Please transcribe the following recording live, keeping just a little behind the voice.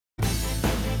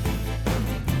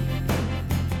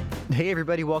Hey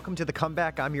everybody, welcome to The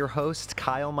Comeback. I'm your host,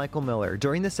 Kyle Michael Miller.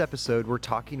 During this episode, we're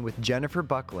talking with Jennifer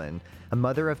Buckland, a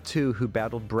mother of two who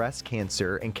battled breast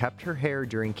cancer and kept her hair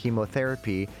during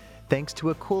chemotherapy thanks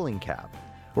to a cooling cap.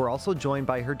 We're also joined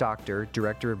by her doctor,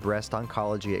 Director of Breast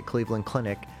Oncology at Cleveland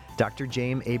Clinic, Dr.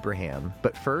 Jame Abraham.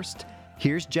 But first,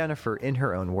 here's Jennifer in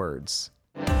her own words.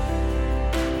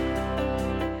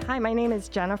 Hi, my name is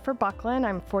Jennifer Buckland.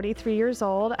 I'm 43 years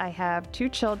old. I have two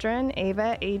children,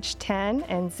 Ava, age 10,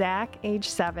 and Zach, age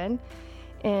 7.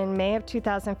 In May of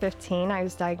 2015, I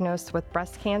was diagnosed with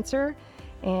breast cancer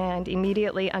and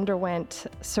immediately underwent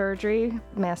surgery,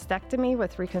 mastectomy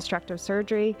with reconstructive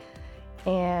surgery,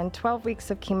 and 12 weeks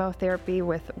of chemotherapy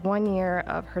with 1 year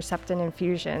of Herceptin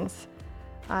infusions.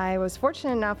 I was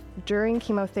fortunate enough during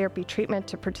chemotherapy treatment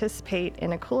to participate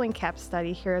in a cooling cap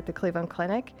study here at the Cleveland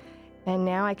Clinic. And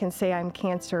now I can say I'm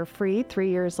cancer-free 3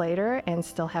 years later and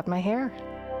still have my hair.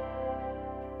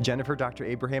 Jennifer, Dr.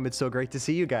 Abraham, it's so great to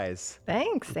see you guys.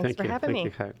 Thanks for having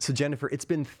me. So Jennifer, it's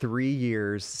been 3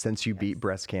 years since you beat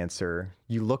breast cancer.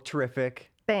 You look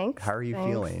terrific. Thanks. How are you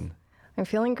feeling? I'm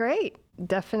feeling great.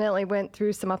 Definitely went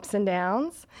through some ups and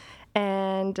downs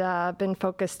and been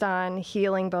focused on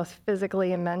healing both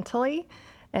physically and mentally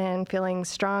and feeling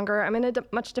stronger. I'm in a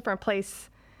much different place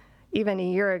even a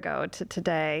year ago to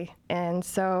today. And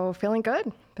so feeling good,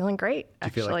 feeling great, actually.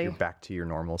 Do you feel like you're back to your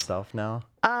normal self now?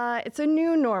 It's a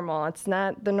new normal. It's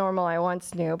not the normal I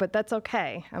once knew, but that's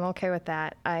okay. I'm okay with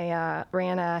that. I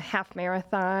ran a half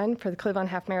marathon for the Cleveland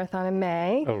Half Marathon in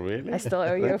May. Oh, really? I still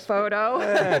owe you a photo.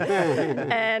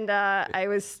 And I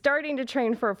was starting to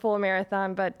train for a full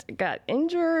marathon, but got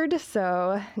injured.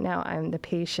 So now I'm the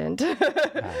patient.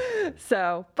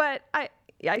 But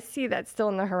I see that still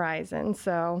in the horizon.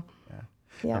 So.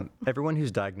 Yeah. Everyone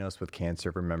who's diagnosed with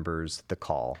cancer remembers the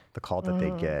call that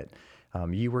they get.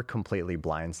 You were completely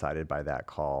blindsided by that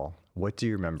call. What do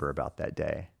you remember about that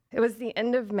day? It was the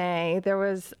end of May. There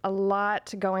was a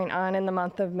lot going on in the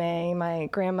month of May. My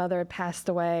grandmother had passed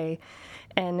away,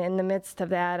 and in the midst of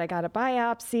that, I got a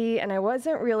biopsy, and I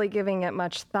wasn't really giving it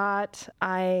much thought.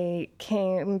 I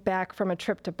came back from a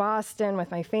trip to Boston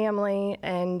with my family,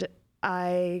 and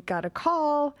I got a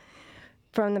call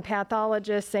from the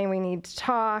pathologist saying we need to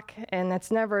talk, and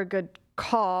that's never a good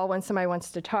call when somebody wants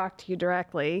to talk to you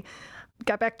directly.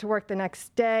 Got back to work the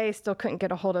next day, still couldn't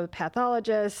get a hold of the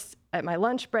pathologist. At my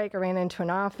lunch break, I ran into an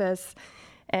office,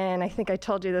 and I think I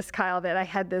told you this, Kyle, that I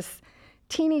had this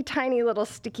teeny tiny little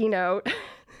sticky note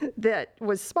that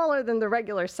was smaller than the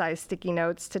regular size sticky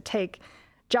notes to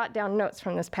jot down notes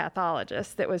from this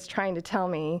pathologist that was trying to tell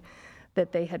me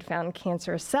that they had found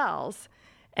cancerous cells.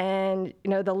 And,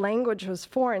 the language was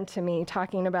foreign to me,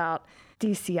 talking about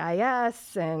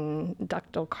DCIS and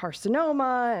ductal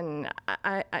carcinoma, and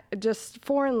I just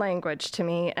foreign language to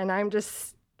me. And I'm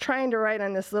just trying to write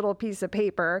on this little piece of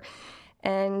paper.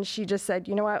 And she just said,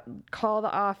 you know what, call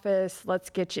the office, let's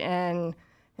get you in,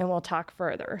 and we'll talk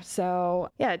further. So,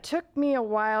 it took me a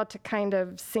while to kind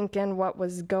of sink in what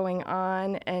was going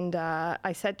on. And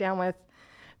I sat down with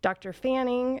Dr.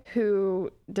 Fanning, who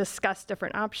discussed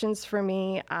different options for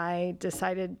me. I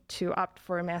decided to opt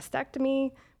for a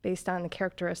mastectomy based on the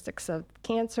characteristics of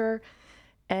cancer.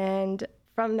 And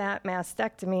from that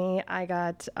mastectomy, I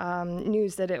got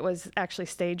news that it was actually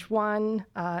stage 1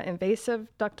 invasive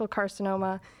ductal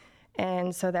carcinoma,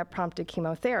 and so that prompted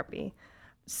chemotherapy.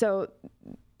 So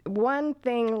one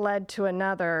thing led to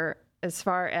another as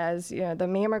far as, the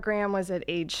mammogram was at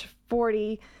age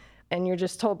 40, and you're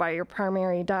just told by your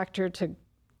primary doctor to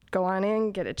go on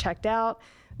in, get it checked out.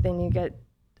 Then you get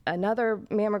another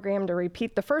mammogram to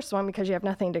repeat the first one because you have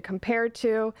nothing to compare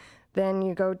to. Then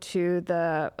you go to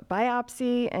the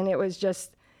biopsy, and it was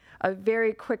just a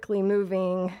very quickly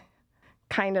moving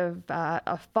kind of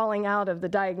a falling out of the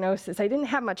diagnosis. I didn't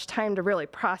have much time to really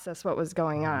process what was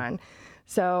going on.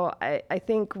 So I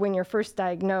think when you're first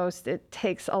diagnosed, it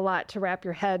takes a lot to wrap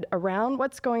your head around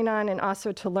what's going on and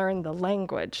also to learn the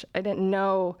language. I didn't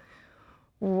know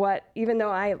even though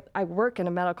I work in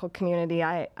a medical community,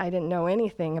 I didn't know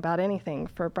anything about anything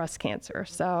for breast cancer.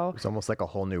 So it's almost like a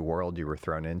whole new world you were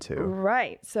thrown into.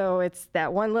 Right. So it's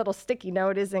that one little sticky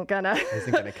note isn't gonna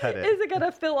cut it. Isn't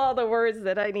gonna fill all the words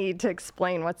that I need to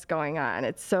explain what's going on.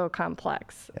 It's so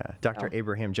complex. Yeah. Dr.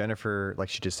 Abraham, Jennifer, like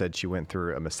she just said, she went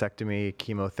through a mastectomy,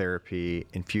 chemotherapy,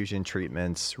 infusion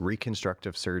treatments,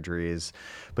 reconstructive surgeries,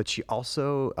 but she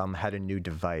also had a new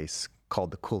device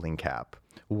called the cooling cap.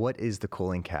 What is the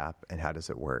cooling cap and how does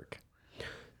it work?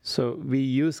 So we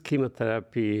use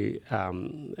chemotherapy,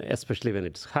 especially when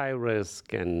it's high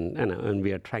risk and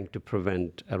we are trying to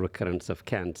prevent a recurrence of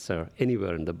cancer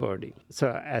anywhere in the body. So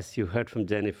as you heard from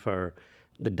Jennifer,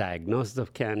 the diagnosis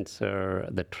of cancer,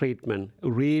 the treatment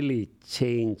really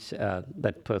change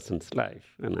that person's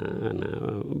life.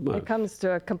 It comes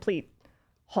to a complete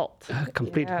halt. A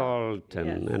complete halt,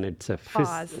 and it's a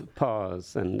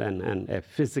pause and a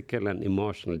physical and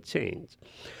emotional change.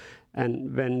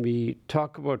 And when we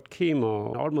talk about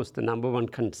chemo, almost the number one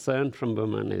concern from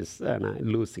women is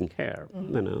losing hair.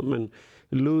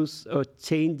 Lose or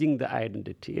changing the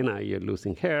identity. You're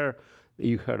losing hair.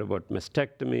 You heard about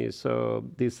mastectomy. So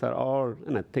these are all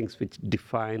things which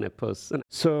define a person.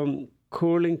 So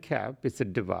cooling cap is a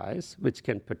device which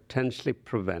can potentially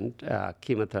prevent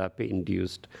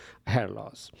chemotherapy-induced hair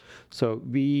loss. So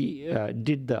we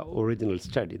did the original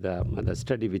study, the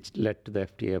study which led to the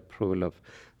FDA approval of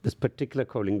this particular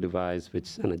cooling device,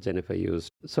 which Jennifer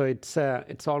used. So it's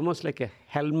almost like a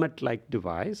helmet-like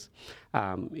device.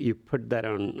 You put that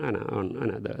on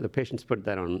the patients put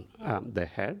that on their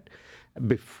head.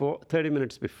 30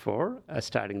 minutes before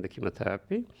starting the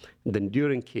chemotherapy, then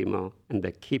during chemo, and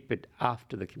they keep it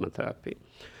after the chemotherapy.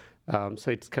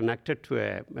 So it's connected to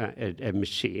a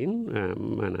machine,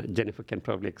 and Jennifer can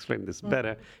probably explain this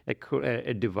better,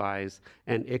 a device,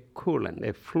 and a coolant,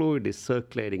 a fluid is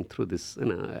circulating through this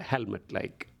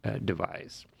helmet-like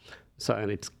device. So,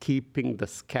 and it's keeping the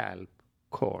scalp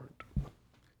cold.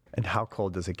 And how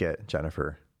cold does it get,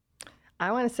 Jennifer?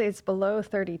 I want to say it's below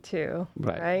 32,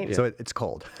 right? Yeah. So it's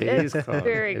cold. It is cold.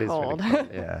 Very cold.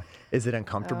 Yeah. Is it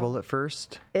uncomfortable at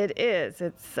first? It is.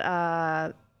 It's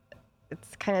kind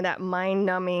of that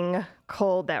mind-numbing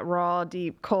cold, that raw,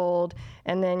 deep cold,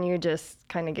 and then you just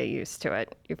kind of get used to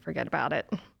it. You forget about it.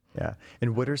 Yeah.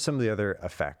 And what are some of the other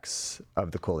effects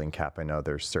of the cooling cap? I know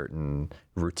there's certain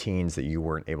routines that you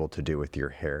weren't able to do with your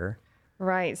hair.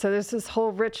 Right. So there's this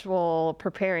whole ritual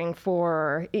preparing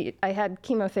for, I had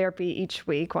chemotherapy each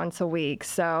week, once a week.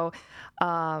 So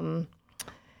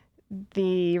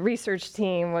the research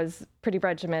team was pretty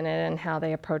regimented in how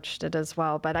they approached it as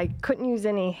well. But I couldn't use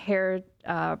any hair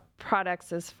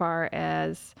products as far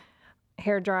as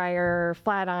hair dryer,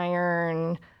 flat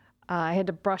iron. I had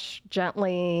to brush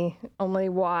gently, only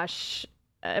wash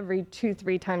every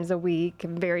 2-3 times a week,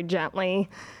 very gently.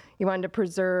 You wanted to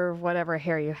preserve whatever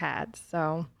hair you had.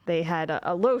 So they had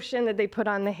a lotion that they put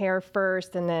on the hair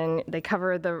first, and then they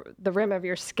cover the rim of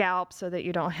your scalp so that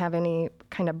you don't have any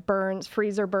kind of burns,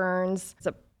 freezer burns. It's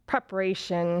a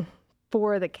preparation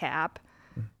for the cap,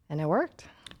 and it worked.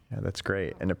 Yeah, that's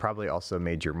great. And it probably also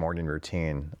made your morning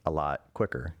routine a lot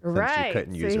quicker. Right. Since you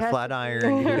couldn't use a flat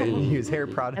iron, you couldn't use hair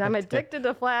products. And I'm addicted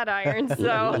to flat irons,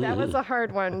 so that was a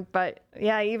hard one. But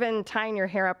yeah, even tying your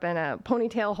hair up in a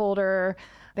ponytail holder,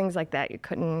 things like that, you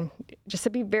couldn't, just to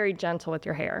be very gentle with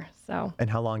your hair. So. And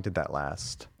how long did that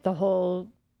last? The whole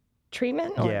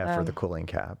treatment? Yeah, for the cooling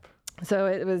cap. So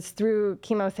it was through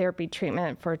chemotherapy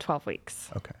treatment for 12 weeks.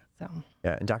 Okay. So.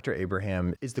 Yeah, and Dr.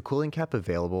 Abraham, is the cooling cap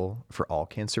available for all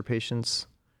cancer patients?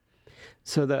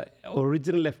 So the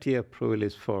original FDA approval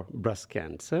is for breast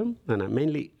cancer, and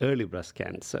mainly early breast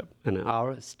cancer. And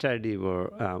our study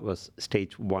was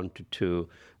stage 1 to 2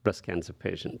 breast cancer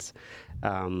patients.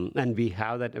 And we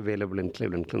have that available in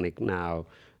Cleveland Clinic now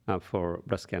for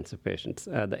breast cancer patients.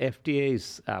 The FDA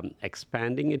is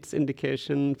expanding its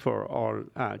indication for all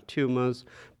tumors,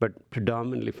 but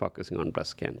predominantly focusing on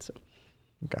breast cancer.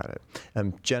 Got it.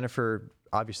 Jennifer,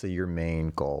 obviously your main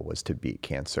goal was to beat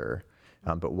cancer,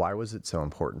 but why was it so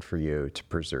important for you to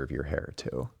preserve your hair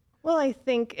too? Well, I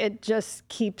think it just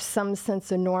keeps some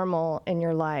sense of normal in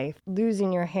your life.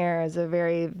 Losing your hair is a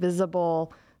very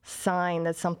visible sign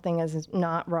that something is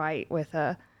not right with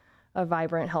a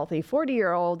vibrant, healthy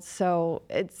 40-year-old. So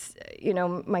it's,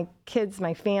 my kids,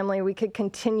 my family, we could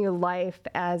continue life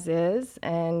as is.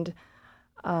 And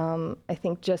I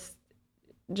think just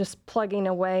plugging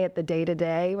away at the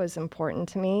day-to-day was important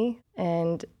to me.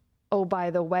 And, oh,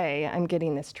 by the way, I'm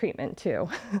getting this treatment too.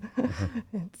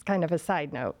 It's kind of a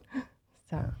side note.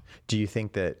 So. Yeah. Do you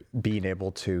think that being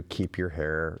able to keep your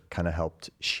hair kind of helped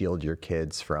shield your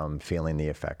kids from feeling the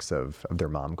effects of their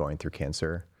mom going through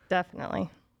cancer? Definitely.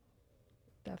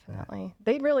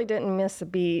 They really didn't miss a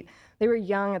beat. They were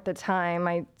young at the time.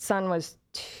 My son was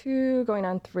 2 going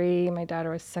on 3. My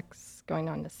daughter was 6 going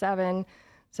on to 7.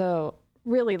 So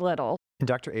really little. And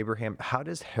Dr. Abraham, how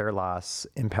does hair loss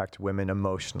impact women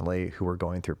emotionally who are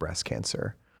going through breast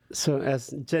cancer? So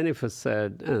as Jennifer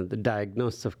said, the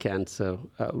diagnosis of cancer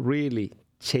really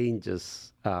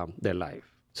changes their life.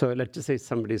 So let's just say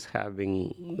somebody's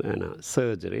having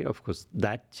surgery. Of course,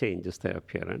 that changes their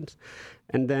appearance.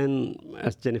 And then,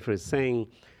 as Jennifer is saying,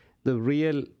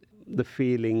 the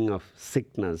feeling of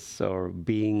sickness or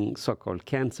being so-called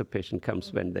cancer patient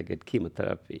comes when they get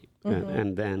chemotherapy.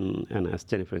 Mm-hmm. And as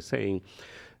Jennifer is saying,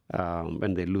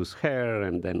 when they lose hair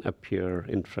and then appear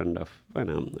in front of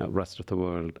the rest of the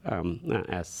world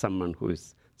as someone who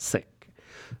is sick.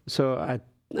 So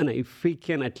if we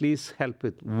can at least help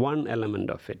with one element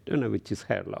of it, which is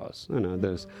hair loss,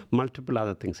 there's multiple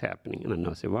other things happening,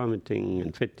 nausea, vomiting,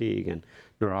 and fatigue, and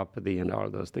neuropathy, and all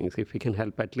those things. If we can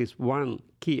help at least one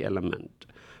key element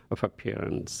of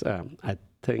appearance, I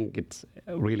think it's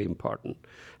really important.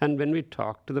 And when we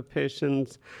talk to the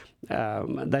patients,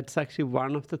 that's actually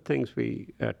one of the things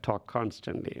we talk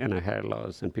constantly, hair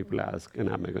loss, and people ask, am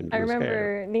I going to lose hair? I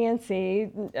remember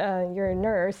Nancy, your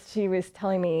nurse, she was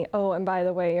telling me, oh, and by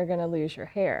the way, you're going to lose your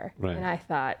hair. Right. And I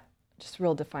thought, just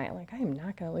real defiant, like, I am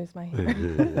not going to lose my hair.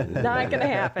 Not going to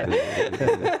happen.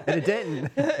 And it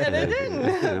didn't. And it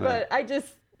didn't. But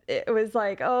it was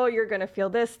like, oh, you're going to feel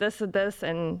this, this, and this,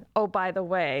 and oh, by the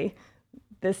way,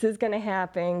 this is going to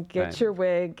happen. Get your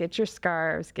wig, get your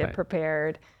scarves, get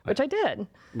prepared, which I did,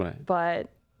 but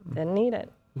didn't need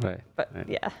it. But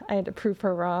yeah, I had to prove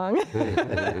her wrong.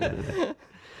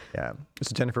 Yeah.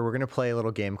 So Jennifer, we're going to play a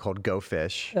little game called Go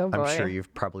Fish. Oh, boy. I'm sure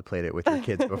you've probably played it with your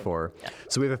kids before.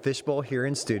 So we have a fishbowl here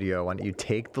in studio. Why don't you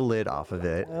take the lid off of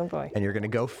it? Oh, boy. And you're going to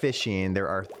go fishing. There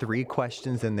are 3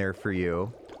 questions in there for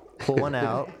you. Pull one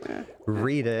out,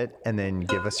 read it, and then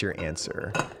give us your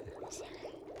answer.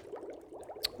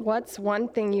 What's one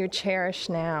thing you cherish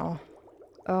now?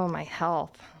 Oh, my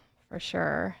health, for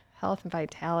sure. Health and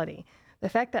vitality. The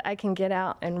fact that I can get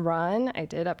out and run, I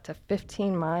did up to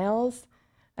 15 miles.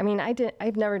 I mean,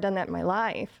 I've never done that in my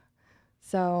life.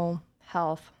 So,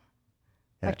 health.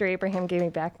 Yeah. Dr. Abraham gave me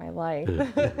back my life.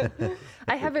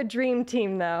 I have a dream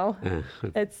team, though.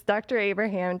 It's Dr.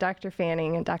 Abraham, Dr.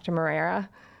 Fanning, and Dr. Morera.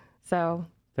 So,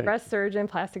 breast surgeon,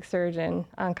 plastic surgeon,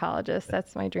 oncologist.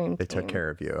 That's my dream team. They took care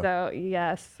of you. So,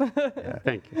 yes. Yeah.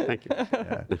 Thank you.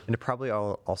 Yeah. And it probably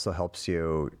also helps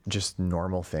you just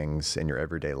normal things in your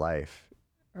everyday life.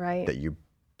 Right. That you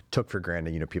took for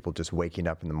granted. People just waking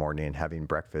up in the morning and having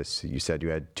breakfast. You said you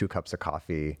had 2 cups of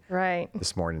coffee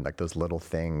this morning, like those little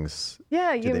things.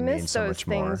 Yeah, you miss those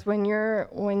things when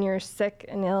you're sick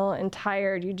and ill and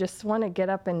tired. You just want to get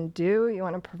up and do. You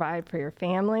want to provide for your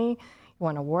family. You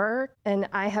want to work. And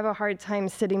I have a hard time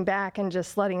sitting back and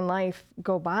just letting life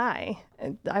go by.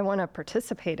 I want to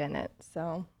participate in it.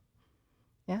 So,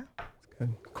 yeah.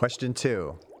 Good. Question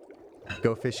 2.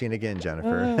 Go fishing again,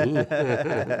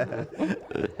 Jennifer.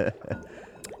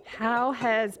 How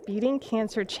has beating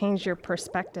cancer changed your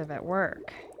perspective at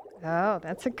work? Oh,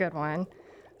 that's a good one.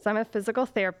 So I'm a physical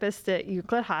therapist at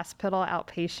Buckland Hospital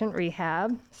outpatient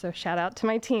rehab. So shout out to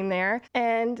my team there.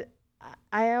 And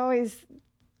I always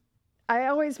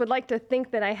would like to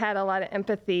think that I had a lot of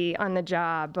empathy on the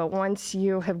job, but once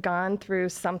you have gone through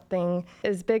something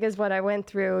as big as what I went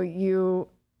through, you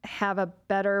have a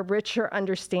better, richer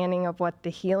understanding of what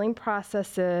the healing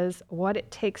process is, what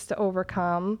it takes to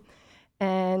overcome.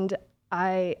 And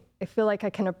I feel like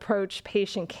I can approach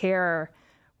patient care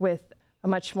with a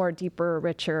much more deeper,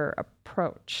 richer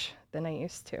approach than I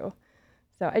used to.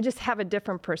 So I just have a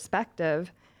different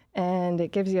perspective, and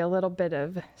it gives you a little bit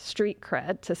of street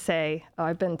cred to say, oh,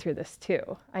 I've been through this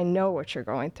too. I know what you're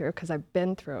going through because I've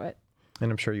been through it. And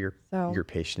I'm sure your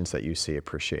patients that you see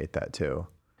appreciate that too.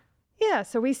 Yeah,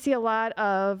 so we see a lot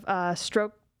of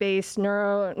stroke-based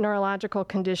neurological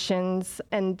conditions,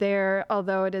 and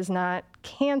although it is not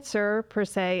cancer per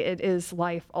se, it is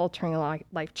life-altering,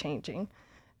 life-changing,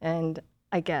 and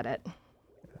I get it.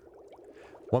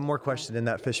 One more question in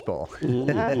that fishbowl.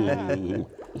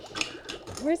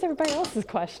 Where's everybody else's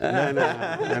question?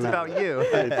 It's about you.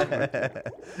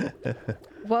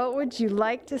 What would you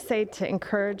like to say to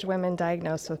encourage women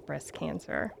diagnosed with breast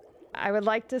cancer? I would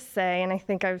like to say, and I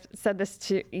think I've said this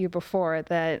to you before,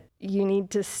 that you need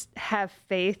to have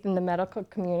faith in the medical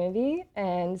community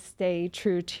and stay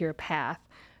true to your path.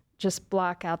 Just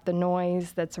block out the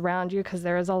noise that's around you, because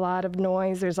there is a lot of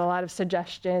noise. There's a lot of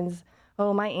suggestions.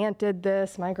 Oh, my aunt did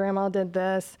this. My grandma did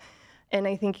this. And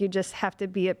I think you just have to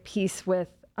be at peace with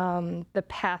the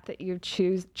path that you've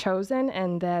chosen,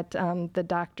 and that the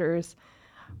doctors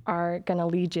are going to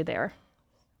lead you there.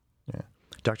 Yeah.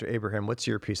 Dr. Abraham, what's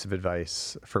your piece of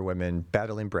advice for women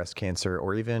battling breast cancer,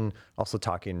 or even also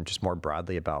talking just more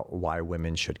broadly about why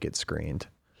women should get screened?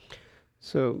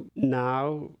 So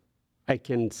now I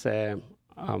can say,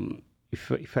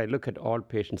 if I look at all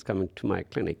patients coming to my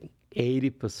clinic,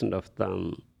 80% of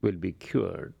them will be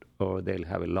cured, or they'll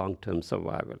have a long-term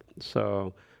survival.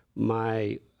 So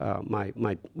my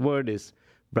word is,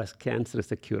 breast cancer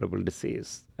is a curable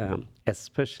disease,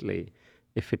 especially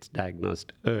if it's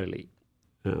diagnosed early.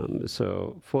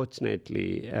 So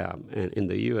fortunately, in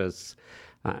the U.S.,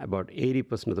 About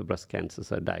 80% of the breast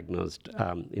cancers are diagnosed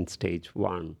in stage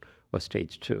 1 or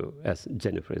stage 2, as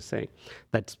Jennifer is saying.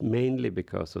 That's mainly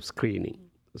because of screening.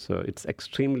 So it's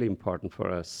extremely important for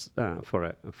us,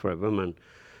 for a woman,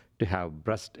 to have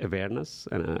breast awareness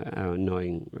and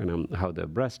knowing how their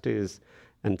breast is,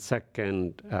 and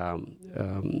second,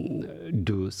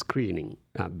 do screening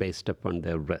based upon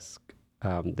their risk.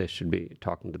 They should be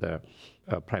talking to their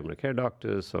primary care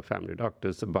doctors or family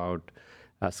doctors about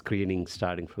screening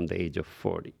starting from the age of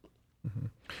 40. Mm-hmm.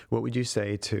 What would you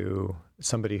say to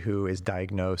somebody who is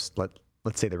diagnosed,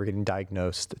 let's say they were getting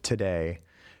diagnosed today,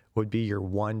 would be your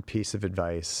one piece of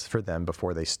advice for them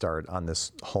before they start on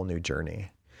this whole new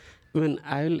journey?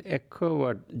 I'll echo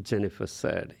what Jennifer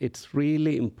said. It's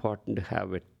really important to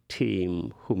have a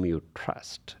team whom you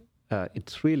trust.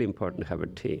 It's really important to have a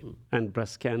team. And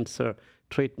breast cancer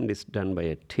treatment is done by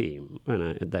a team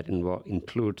that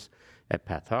includes a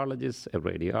pathologist, a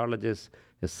radiologist,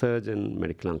 a surgeon,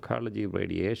 medical oncology,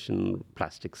 radiation,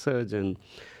 plastic surgeon,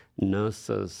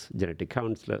 nurses, genetic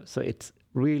counselor. So it's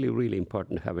really, really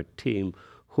important to have a team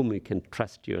whom you can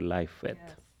trust your life with.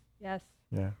 Yes.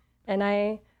 Yeah. And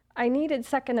I needed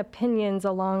second opinions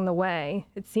along the way.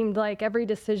 It seemed like every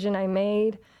decision I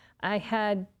made,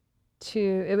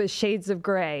 it was shades of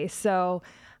gray. So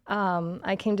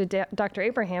I came to Dr.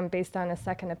 Abraham based on a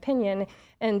second opinion.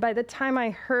 And by the time I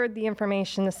heard the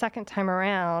information the second time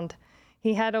around,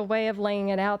 he had a way of laying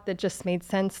it out that just made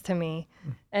sense to me.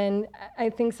 And I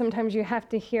think sometimes you have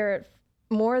to hear it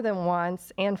more than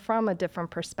once and from a different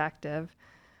perspective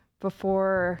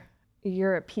before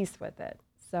you're at peace with it.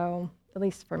 So at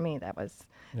least for me, that was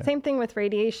same thing with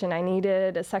radiation. I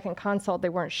needed a second consult. They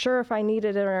weren't sure if I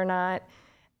needed it or not.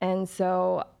 And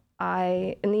so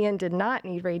I, in the end, did not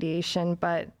need radiation,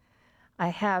 but I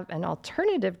have an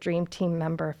alternative dream team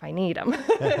member if I need him.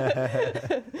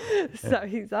 So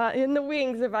he's in the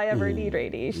wings if I ever need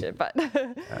radiation. But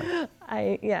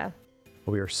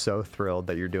We are so thrilled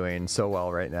that you're doing so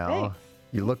well right now. Thanks.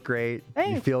 You look great.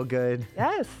 Thanks. You feel good.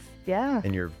 Yes. Yeah.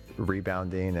 And you're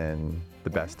rebounding, and the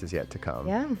best is yet to come.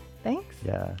 Yeah. Thanks.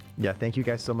 Yeah. Thank you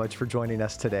guys so much for joining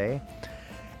us today.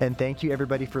 And thank you,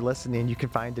 everybody, for listening. You can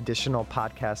find additional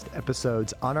podcast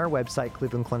episodes on our website,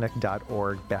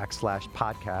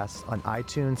 clevelandclinic.org/podcasts, on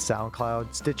iTunes,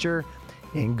 SoundCloud, Stitcher,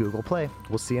 and Google Play.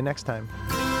 We'll see you next time.